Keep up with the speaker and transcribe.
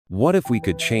What if we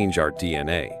could change our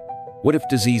DNA? What if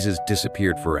diseases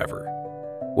disappeared forever?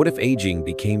 What if aging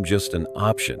became just an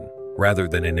option rather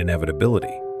than an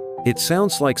inevitability? It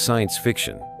sounds like science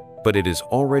fiction, but it is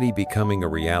already becoming a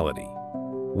reality.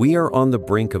 We are on the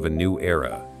brink of a new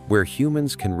era where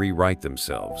humans can rewrite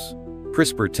themselves.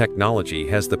 CRISPR technology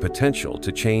has the potential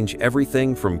to change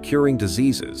everything from curing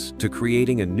diseases to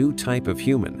creating a new type of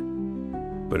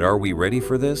human. But are we ready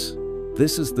for this?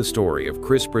 This is the story of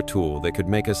CRISPR tool that could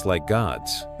make us like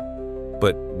gods.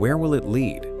 But where will it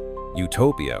lead?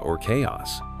 Utopia or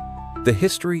chaos? The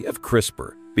history of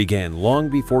CRISPR began long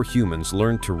before humans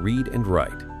learned to read and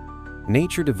write.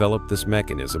 Nature developed this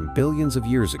mechanism billions of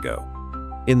years ago.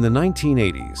 In the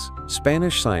 1980s,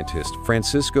 Spanish scientist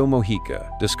Francisco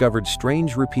Mojica discovered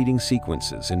strange repeating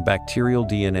sequences in bacterial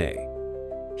DNA.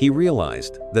 He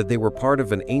realized that they were part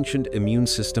of an ancient immune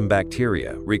system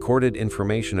bacteria recorded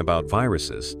information about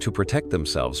viruses to protect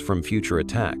themselves from future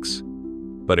attacks.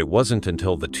 But it wasn't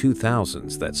until the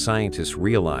 2000s that scientists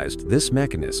realized this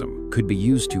mechanism could be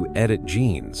used to edit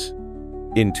genes.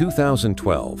 In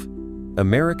 2012,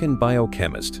 American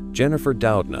biochemist Jennifer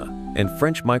Doudna and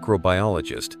French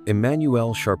microbiologist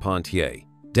Emmanuel Charpentier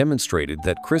demonstrated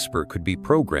that CRISPR could be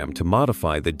programmed to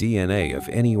modify the DNA of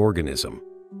any organism.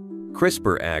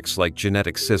 CRISPR acts like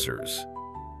genetic scissors.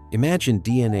 Imagine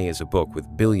DNA as a book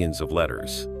with billions of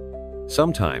letters.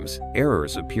 Sometimes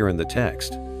errors appear in the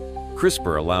text.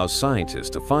 CRISPR allows scientists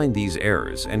to find these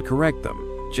errors and correct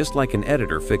them, just like an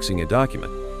editor fixing a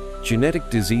document. Genetic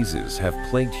diseases have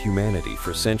plagued humanity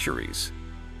for centuries.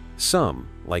 Some,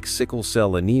 like sickle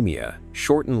cell anemia,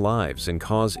 shorten lives and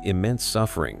cause immense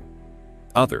suffering.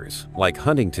 Others, like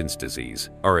Huntington's disease,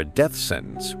 are a death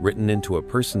sentence written into a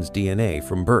person's DNA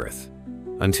from birth.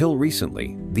 Until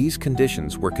recently, these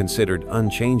conditions were considered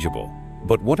unchangeable.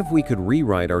 But what if we could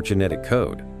rewrite our genetic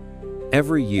code?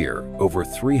 Every year, over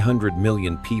 300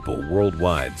 million people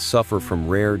worldwide suffer from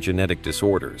rare genetic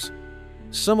disorders.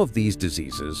 Some of these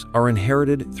diseases are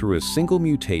inherited through a single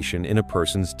mutation in a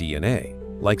person's DNA,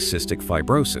 like cystic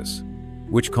fibrosis,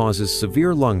 which causes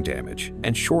severe lung damage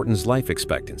and shortens life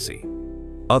expectancy.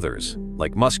 Others,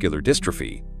 like muscular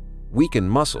dystrophy, weaken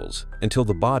muscles until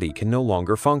the body can no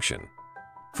longer function.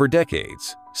 For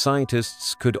decades,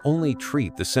 scientists could only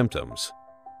treat the symptoms.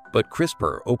 But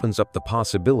CRISPR opens up the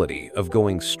possibility of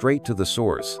going straight to the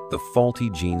source, the faulty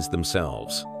genes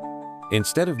themselves.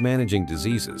 Instead of managing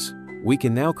diseases, we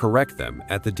can now correct them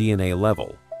at the DNA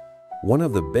level. One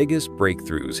of the biggest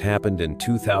breakthroughs happened in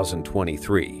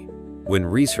 2023, when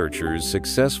researchers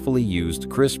successfully used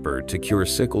CRISPR to cure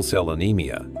sickle cell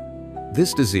anemia.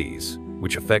 This disease,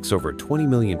 which affects over 20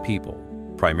 million people,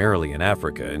 primarily in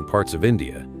Africa and parts of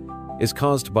India, is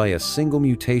caused by a single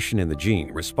mutation in the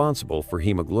gene responsible for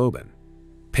hemoglobin.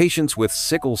 Patients with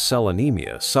sickle cell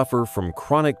anemia suffer from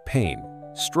chronic pain,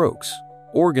 strokes,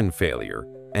 organ failure,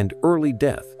 and early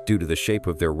death due to the shape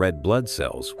of their red blood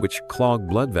cells, which clog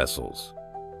blood vessels.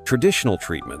 Traditional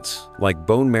treatments, like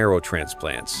bone marrow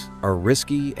transplants, are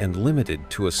risky and limited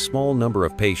to a small number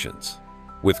of patients.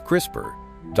 With CRISPR,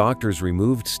 doctors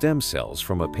removed stem cells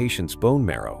from a patient's bone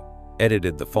marrow,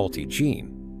 edited the faulty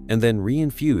gene, and then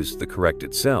reinfused the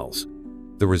corrected cells.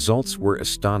 The results were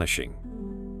astonishing.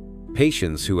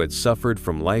 Patients who had suffered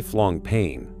from lifelong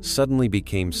pain suddenly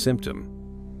became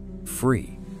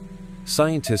symptom-free.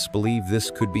 Scientists believe this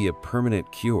could be a permanent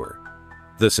cure.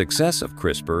 The success of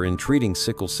CRISPR in treating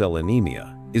sickle cell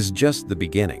anemia is just the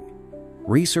beginning.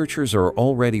 Researchers are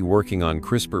already working on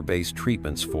CRISPR-based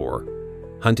treatments for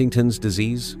Huntington's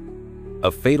disease,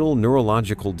 a fatal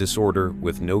neurological disorder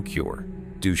with no cure,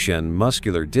 Duchenne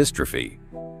muscular dystrophy,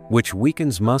 which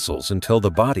weakens muscles until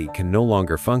the body can no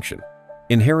longer function,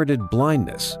 inherited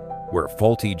blindness, where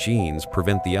faulty genes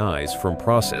prevent the eyes from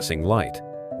processing light.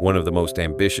 One of the most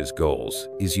ambitious goals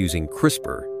is using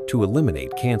CRISPR to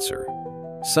eliminate cancer.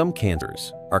 Some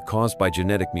cancers are caused by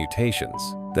genetic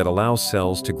mutations that allow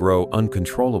cells to grow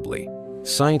uncontrollably.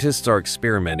 Scientists are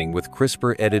experimenting with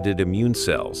CRISPR-edited immune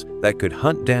cells that could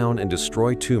hunt down and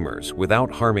destroy tumors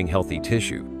without harming healthy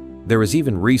tissue. There is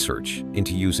even research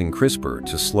into using CRISPR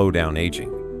to slow down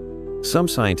aging. Some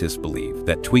scientists believe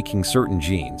that tweaking certain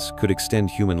genes could extend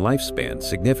human lifespan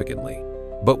significantly.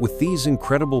 But with these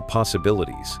incredible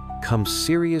possibilities come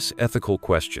serious ethical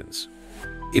questions.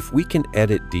 If we can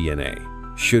edit DNA,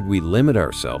 should we limit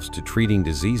ourselves to treating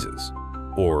diseases?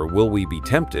 Or will we be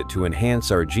tempted to enhance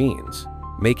our genes,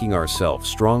 making ourselves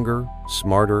stronger,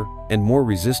 smarter, and more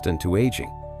resistant to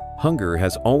aging? Hunger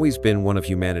has always been one of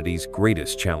humanity's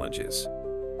greatest challenges.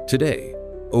 Today,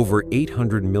 over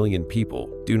 800 million people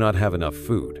do not have enough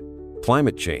food.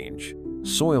 Climate change,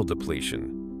 soil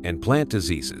depletion, and plant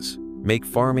diseases make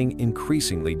farming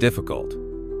increasingly difficult.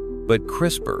 But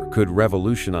CRISPR could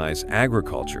revolutionize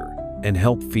agriculture and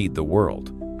help feed the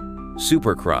world.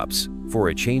 Supercrops for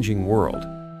a changing world.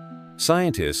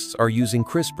 Scientists are using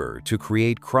CRISPR to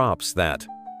create crops that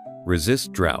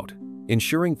resist drought,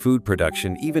 ensuring food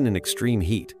production even in extreme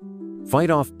heat, fight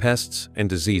off pests and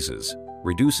diseases,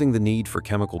 reducing the need for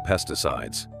chemical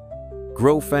pesticides,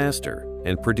 grow faster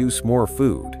and produce more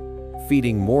food,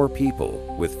 feeding more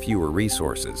people with fewer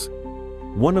resources.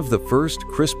 One of the first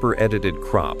CRISPR-edited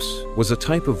crops was a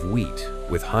type of wheat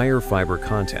with higher fiber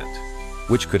content,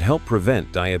 which could help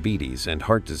prevent diabetes and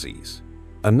heart disease.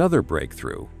 Another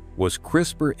breakthrough was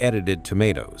CRISPR-edited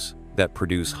tomatoes that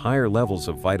produce higher levels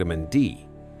of vitamin D,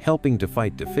 helping to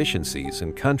fight deficiencies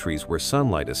in countries where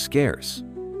sunlight is scarce.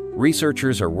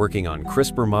 Researchers are working on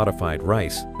CRISPR-modified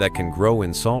rice that can grow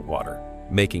in saltwater,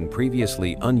 making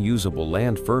previously unusable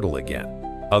land fertile again.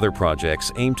 Other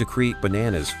projects aim to create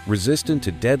bananas resistant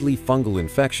to deadly fungal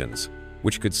infections,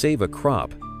 which could save a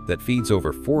crop that feeds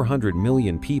over 400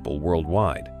 million people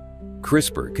worldwide.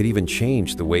 CRISPR could even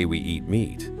change the way we eat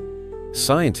meat.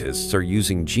 Scientists are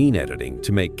using gene editing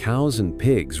to make cows and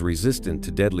pigs resistant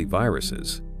to deadly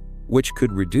viruses, which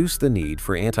could reduce the need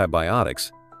for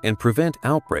antibiotics and prevent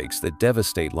outbreaks that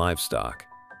devastate livestock.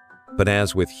 But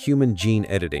as with human gene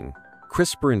editing,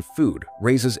 CRISPR in food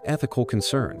raises ethical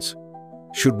concerns.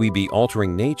 Should we be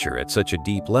altering nature at such a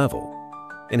deep level?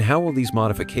 And how will these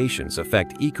modifications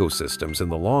affect ecosystems in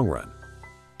the long run?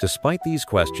 Despite these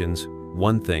questions,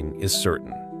 one thing is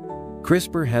certain.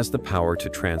 CRISPR has the power to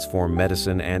transform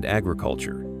medicine and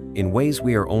agriculture in ways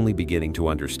we are only beginning to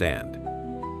understand.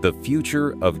 The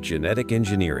future of genetic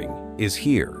engineering is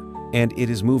here, and it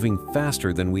is moving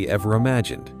faster than we ever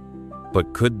imagined.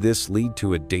 But could this lead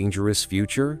to a dangerous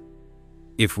future?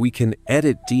 If we can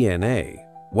edit DNA,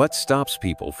 what stops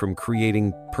people from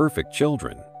creating perfect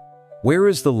children? Where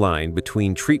is the line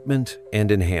between treatment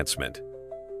and enhancement?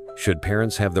 Should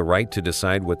parents have the right to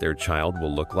decide what their child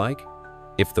will look like?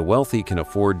 If the wealthy can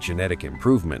afford genetic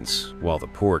improvements while the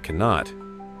poor cannot,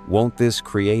 won't this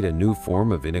create a new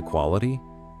form of inequality?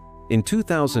 In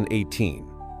 2018,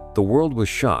 the world was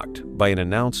shocked by an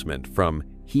announcement from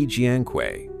He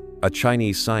Jiankui, a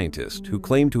Chinese scientist who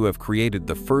claimed to have created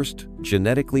the first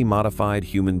genetically modified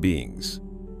human beings.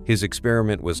 His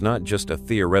experiment was not just a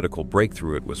theoretical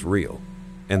breakthrough, it was real,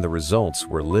 and the results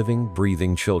were living,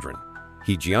 breathing children.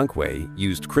 He Jiankui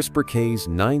used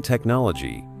CRISPR-Cas9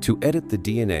 technology to edit the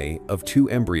DNA of 2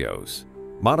 embryos,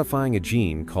 modifying a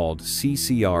gene called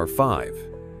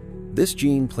CCR5. This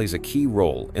gene plays a key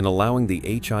role in allowing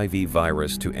the HIV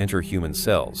virus to enter human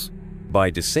cells. By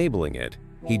disabling it,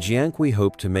 He Jiankui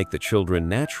hoped to make the children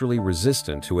naturally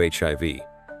resistant to HIV.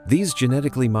 These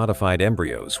genetically modified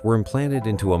embryos were implanted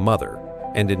into a mother,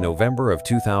 and in November of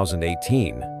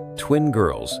 2018, twin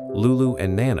girls, Lulu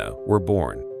and Nana, were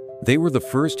born. They were the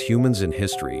first humans in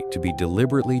history to be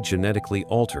deliberately genetically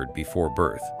altered before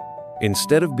birth.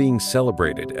 Instead of being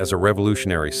celebrated as a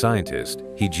revolutionary scientist,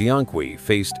 He Jiankui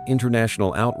faced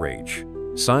international outrage.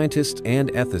 Scientists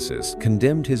and ethicists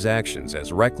condemned his actions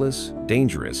as reckless,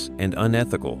 dangerous, and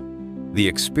unethical. The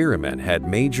experiment had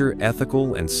major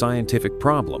ethical and scientific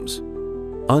problems.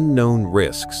 Unknown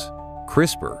risks.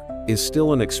 CRISPR is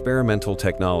still an experimental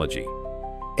technology.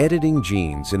 Editing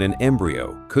genes in an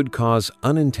embryo could cause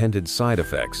unintended side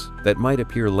effects that might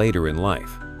appear later in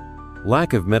life.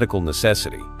 Lack of medical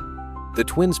necessity. The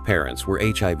twins' parents were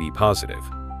HIV positive,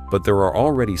 but there are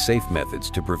already safe methods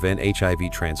to prevent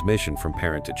HIV transmission from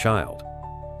parent to child.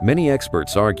 Many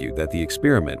experts argue that the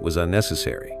experiment was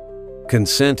unnecessary.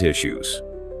 Consent issues.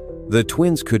 The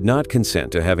twins could not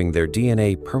consent to having their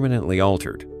DNA permanently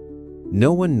altered.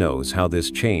 No one knows how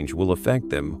this change will affect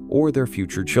them or their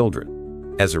future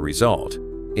children. As a result,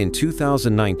 in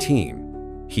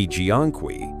 2019, He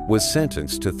Jiankui was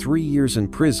sentenced to 3 years in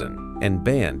prison and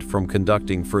banned from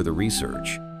conducting further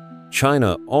research.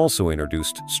 China also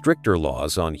introduced stricter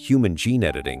laws on human gene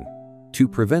editing to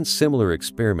prevent similar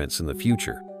experiments in the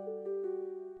future.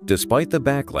 Despite the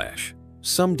backlash,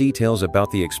 some details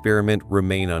about the experiment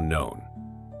remain unknown.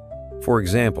 For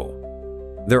example,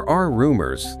 there are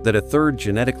rumors that a third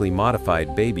genetically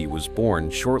modified baby was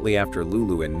born shortly after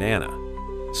Lulu and Nana.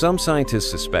 Some scientists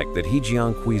suspect that He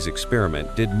Jiankui's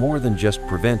experiment did more than just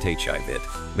prevent HIV. It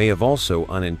may have also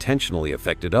unintentionally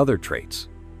affected other traits,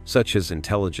 such as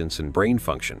intelligence and brain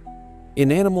function.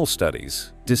 In animal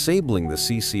studies, disabling the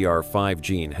CCR5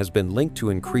 gene has been linked to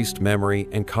increased memory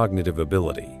and cognitive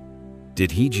ability.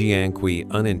 Did He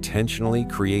Jiankui unintentionally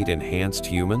create enhanced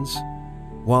humans?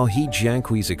 While He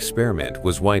Jiankui's experiment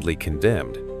was widely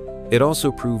condemned, it also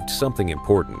proved something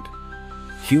important.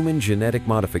 human genetic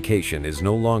modification is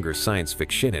no longer science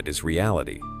fiction, it is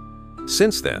reality.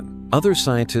 Since then, other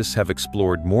scientists have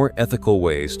explored more ethical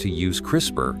ways to use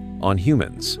CRISPR on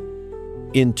humans.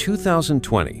 In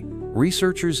 2020,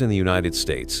 researchers in the United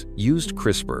States used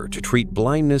CRISPR to treat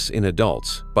blindness in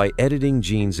adults by editing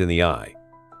genes in the eye.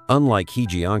 Unlike He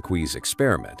Jiankhui's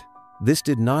experiment, this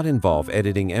did not involve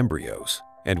editing embryos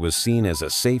and was seen as a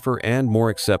safer and more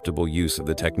acceptable use of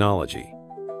the technology.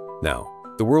 Now,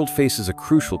 the world faces a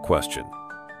crucial question.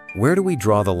 Where do we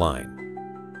draw the line?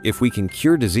 If we can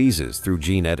cure diseases through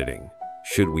gene editing,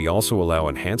 should we also allow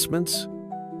enhancements?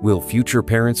 Will future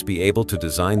parents be able to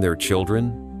design their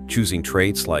children, choosing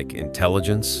traits like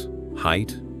intelligence,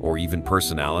 height, or even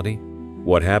personality?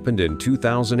 What happened in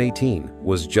 2018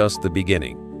 was just the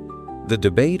beginning. The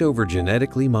debate over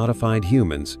genetically modified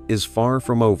humans is far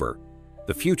from over.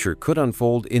 The future could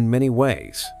unfold in many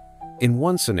ways. In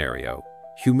one scenario,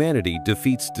 humanity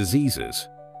defeats diseases,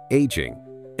 aging,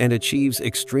 and achieves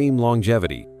extreme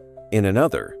longevity. In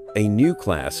another, a new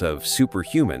class of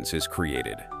superhumans is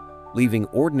created, leaving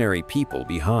ordinary people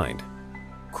behind.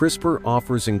 CRISPR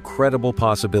offers incredible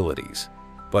possibilities,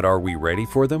 but are we ready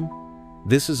for them?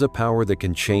 This is a power that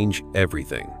can change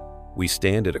everything. We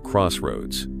stand at a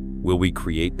crossroads. Will we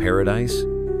create paradise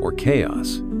or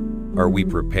chaos? Are we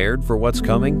prepared for what's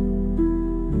coming?